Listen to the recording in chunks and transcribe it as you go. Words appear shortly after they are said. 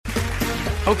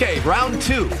Okay, round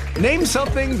two. Name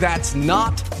something that's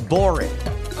not boring.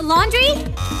 A laundry?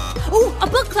 Ooh, a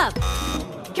book club.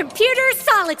 Computer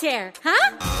solitaire,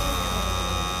 huh?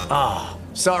 Ah,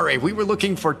 sorry, we were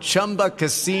looking for Chumba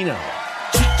Casino.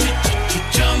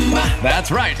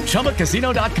 That's right.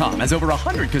 ChumbaCasino.com has over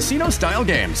 100 casino-style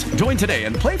games. Join today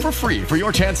and play for free for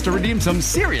your chance to redeem some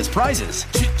serious prizes.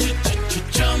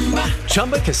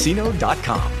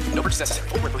 ChumbaCasino.com. No purchase necessary.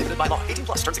 Void where prohibited by law. 18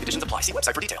 plus. Terms and conditions apply. See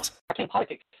website for details.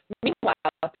 Politics. Meanwhile,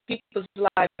 people's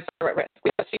lives are at risk. We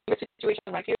have a serious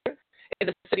situation right here in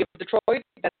the city of Detroit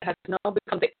that has now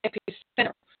become the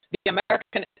epicenter, the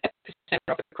American epicenter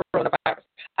of the coronavirus.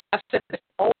 I've said this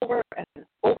over and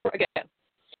over again.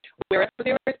 Wherever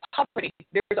there is poverty,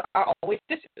 there are always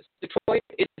issues. Detroit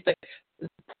is the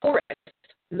poorest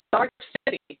large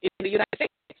city in the United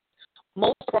States.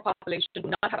 Most of our population do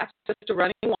not have access to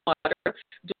running water,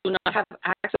 do not have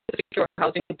access to secure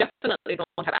housing, definitely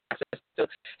don't have access to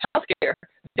health care.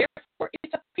 Therefore,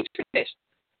 it's a petri dish.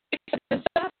 It's a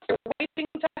disaster waiting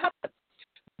to happen.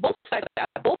 Both sides of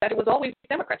that, it was always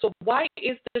Democrats. So why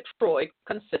is Detroit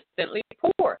consistently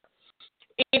poor?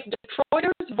 If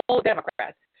Detroiters vote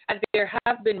Democrat, and there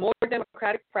have been more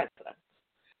Democratic presidents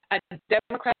and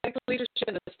Democratic leadership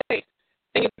in the state,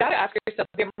 then you've got to ask yourself,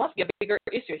 there must be a bigger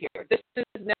issue here. This is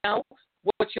now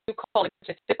what you call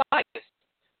implicit bias.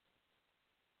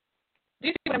 Do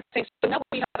you see what I'm saying? So now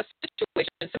we have a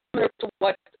situation similar to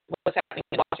what was happening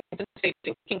in Washington State,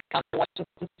 in King County,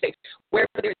 Washington State, where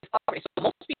there is poverty. So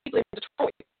most people in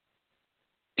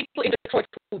Detroit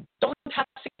who don't have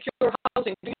secure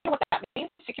housing, do you know what that means?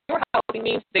 Secure housing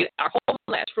means they are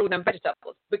homeless, fruit and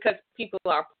vegetables. Because people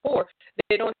are poor,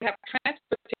 they don't have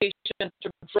transportation to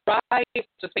drive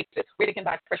to spaces where they can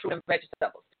buy fresh fruit and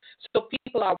vegetables. So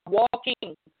people are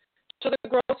walking to the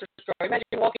grocery store.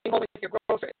 Imagine walking home with your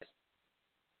groceries.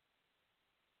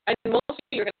 And most of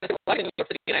you are going to say, well, I live in New York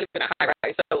City and I live in a high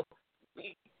rise. So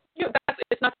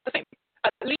it's not the same.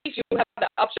 At least you have the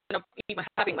option of even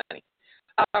having money.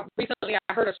 Recently,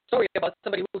 I heard a story about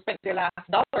somebody who spent their last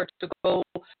dollar to go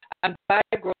and buy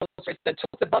groceries, and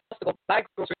took the bus to go buy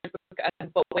groceries,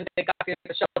 but when they got there,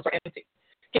 the shelves were empty.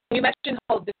 Can you imagine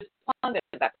how despondent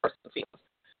that person feels?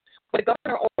 But the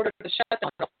governor ordered the shutdown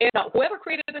of whoever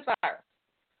created this virus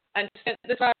and sent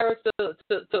this virus to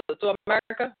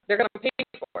America, they're going to pay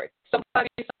for it. Somebody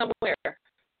somewhere.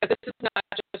 But this is not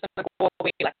just going to go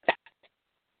away like that.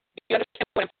 You understand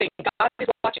what I'm saying? God is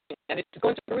watching, and it's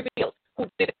going to reveal who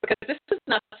did it, because this is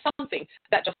not something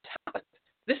that just happened.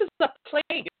 This is a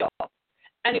plague, y'all.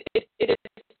 And it is,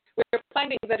 we're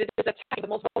finding that it is attacking the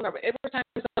most vulnerable. Every time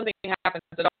something happens,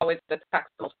 it always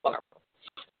attacks the most vulnerable.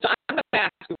 So I'm going to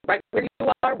ask you, right where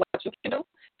you are, what you can do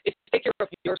is take care of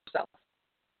yourself.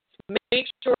 Make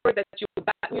sure that you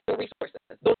back your resources.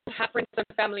 Don't have friends and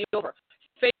family over.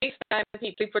 FaceTime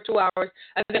people for 2 hours,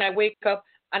 and then I wake up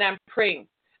and I'm praying.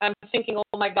 I'm thinking,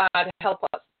 oh my God, help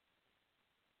us.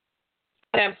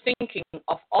 And I'm thinking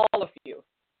of all of you.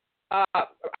 I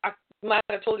might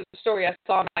have told you the story I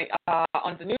saw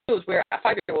on the news where a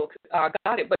 5-year-old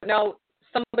got it, but now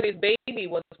somebody's baby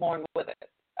was born with it.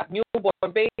 A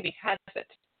newborn baby has it.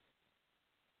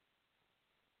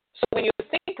 So when you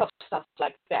think of stuff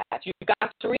like that, you've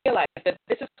got to realize that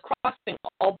this is crossing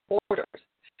all borders.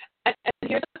 And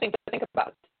here's the thing to think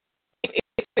about.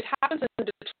 If it happens in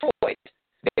Detroit,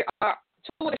 there are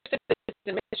 2 other cities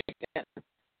in Michigan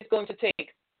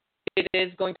it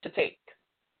is going to take,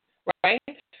 right?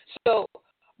 So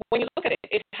when you look at it,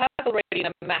 it has already in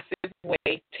a massive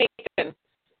way taken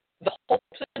the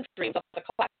hopes and dreams of the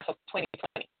class of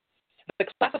 2020. The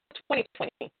class of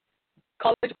 2020,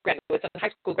 college graduates and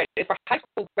high school graduates, for high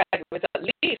school graduates, at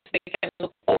least they can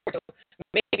look forward to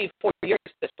maybe 4 years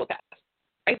this will pass,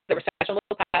 right? The recession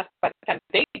will pass by the time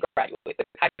they graduate, the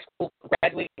high school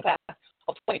graduating class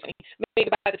of 2020.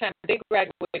 Maybe by the time they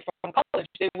graduate from college,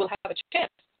 they will have a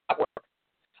chance at work.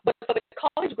 But for the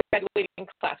college graduating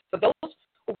class, for those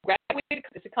who graduated,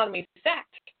 this economy is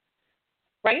stacked,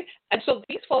 right? And so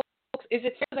these folks, is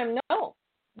it fair to them? No.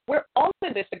 We're all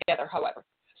in this together, however.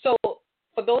 So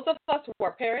for those of us who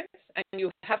are parents and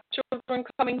you have children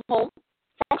coming home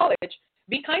from college,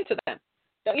 be kind to them.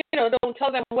 Don't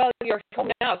tell them, well, you're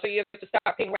home now, so you have to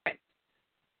start paying rent.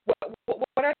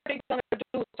 What are they going to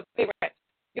do to pay rent?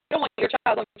 You don't want your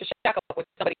child going to shack up with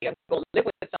somebody and go live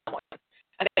with someone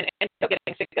and then end up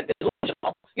getting sick and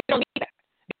delusional. You don't need that.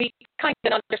 Be kind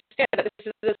and understand that this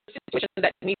is a situation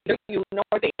that neither you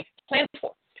nor they planned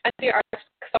for. And there are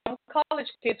some college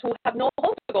kids who have no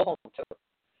home to go home to.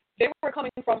 They were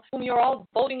coming from whom you're all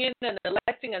voting in and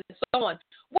electing and so on.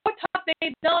 What have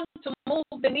they done to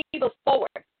move the needle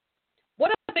forward?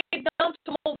 What have they done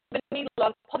to move the needle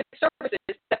on public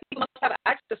services that people must have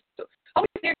access to? How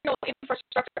is there no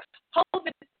infrastructure? How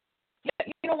did,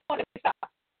 you know what, it's that.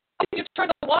 How did you turn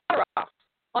the water off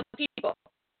on people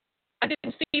and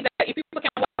didn't see that if people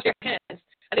can't wash their hands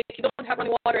and they don't have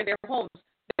running water in their homes,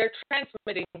 they're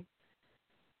transmitting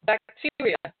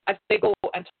bacteria as they go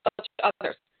and touch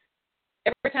others.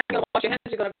 Every time you wash your hands,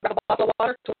 you're going to grab a bottle of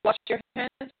water to wash your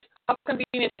hands. How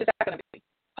convenient is that going to be?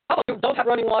 How about you don't have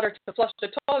running water to flush the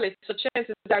toilet, so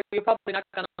chances are you're probably not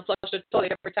going to flush the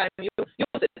toilet every time you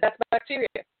use it. That's bacteria.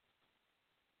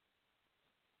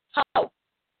 How?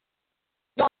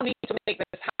 You all need to make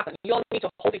this happen. You all need to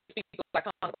hold these people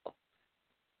accountable.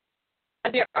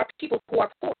 And there are people who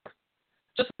are poor.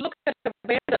 Just look at the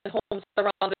abandoned homes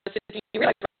around the city. You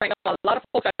realize right now a lot of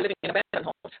folks are living in abandoned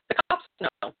homes. The cops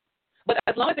know. But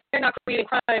as long as they're not creating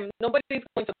crime, nobody's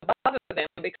going to bother them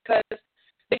because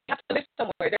they have to live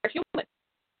somewhere. They're human.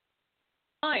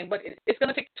 Fine, but it's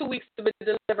going to take 2 weeks to be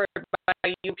delivered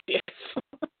by UPS.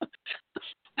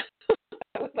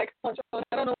 I was like, oh, John,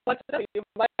 I don't know what to tell you. You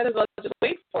might as well just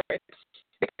wait for it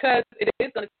because it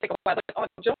is going to take a while. But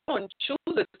Joan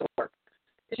chooses to work.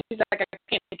 She's like, I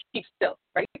can't keep still,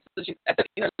 right? So she's at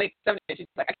her late 70s. She's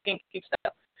like, I can't keep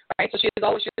still, right? So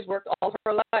she's worked all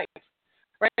her life,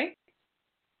 right?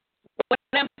 What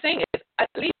I'm saying is, at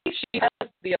least she has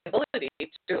the ability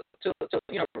to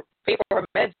pay for her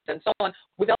meds and so on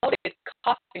without it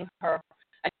costing her,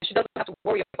 and she doesn't have to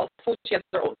worry about food. She has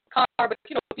her own car, but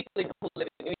people who live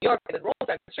in New York and the roads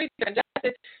and the streets are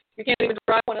congested. You can't even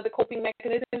drive. One of the coping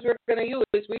mechanisms we're going to use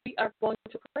is we are going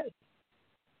to pray.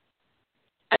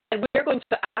 And we're going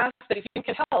to ask that if you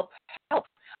can help.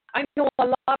 I know a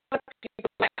lot of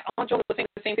people, my Aunt Joan was saying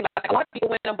the same thing. A lot of people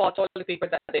went and bought toilet paper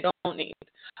that they don't need.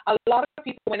 A lot of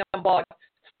people went and bought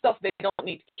stuff they don't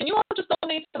need. Can you all just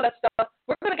donate some of that stuff?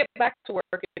 We're going to get back to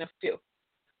work in a few.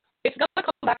 It's going to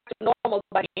come back to normal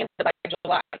by the end of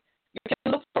July. You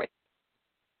can look for it.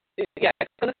 Yeah,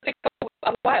 it's going to take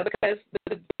a while because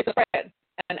it's a spread.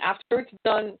 And after it's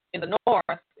done in the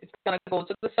north, it's going to go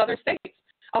to the southern states.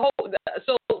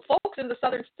 So folks in the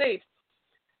southern states,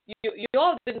 you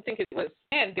all didn't think it was,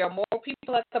 and there are more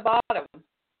people at the bottom,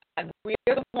 and we're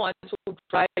the ones who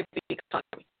drive the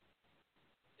economy.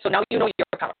 So now you know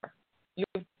your power.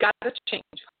 You've got to change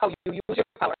how you use your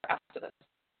power after this.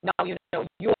 Now you know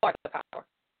you are the power.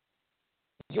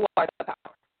 You are the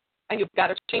power. And you've got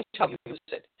to change how you use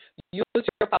it. Use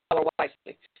your power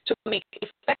wisely to make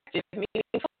effective,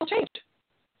 meaningful change.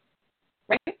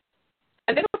 Right?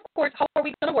 And then, of course, how are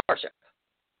we going to worship?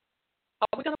 How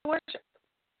are we going to worship?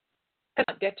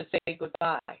 Cannot get to say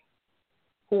goodbye,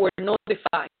 who were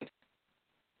notified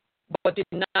but did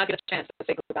not get a chance to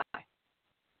say goodbye.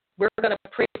 We're going to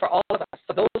pray for all of us,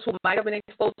 for those who might have been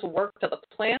exposed to work to the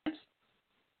plants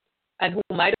and who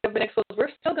might have been exposed. We're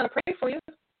still going to pray for you.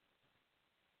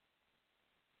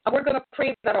 And we're going to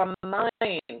pray that our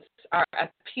minds are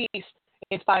at peace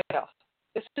in spite of.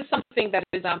 This is something that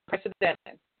is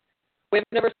unprecedented. We've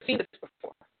never seen this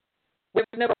before. We've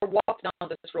never walked down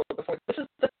this road before. This is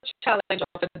the challenge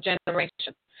of the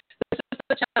generation. This is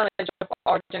the challenge of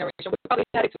our generation. We probably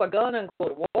had to take a gun and go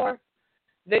to war.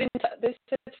 They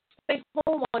said, stay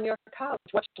home on your couch,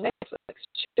 watch Netflix,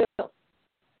 chill.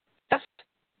 That's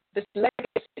this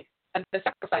legacy and the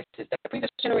sacrifices that the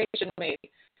previous generation made.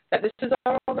 That this is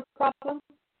our only problem.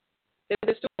 Then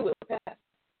this too will pass.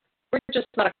 We're just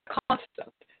not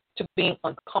accustomed to being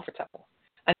uncomfortable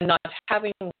and not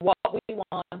having what we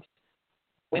want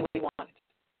when we want it.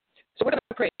 So we're going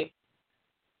to pray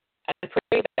and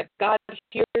pray that God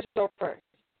hears our prayers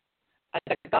and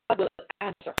that God will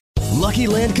answer. Lucky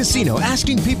Land Casino,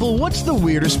 asking people, what's the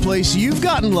weirdest place you've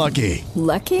gotten lucky?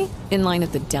 Lucky? In line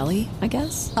at the deli, I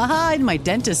guess? Aha, in my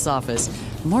dentist's office.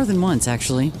 More than once,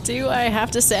 actually. Do I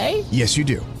have to say? Yes, you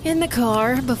do. In the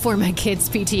car before my kids'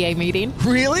 PTA meeting.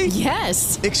 Really?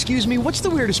 Yes. Excuse me, what's the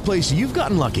weirdest place you've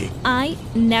gotten lucky? I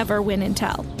never win and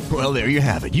tell. Well, there you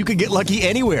have it. You can get lucky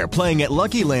anywhere, playing at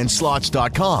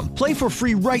LuckyLandSlots.com. Play for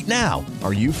free right now.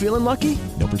 Are you feeling lucky?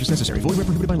 No purchase necessary. Void where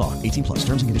prohibited by law. 18+.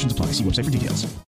 Terms and conditions apply. See website for details.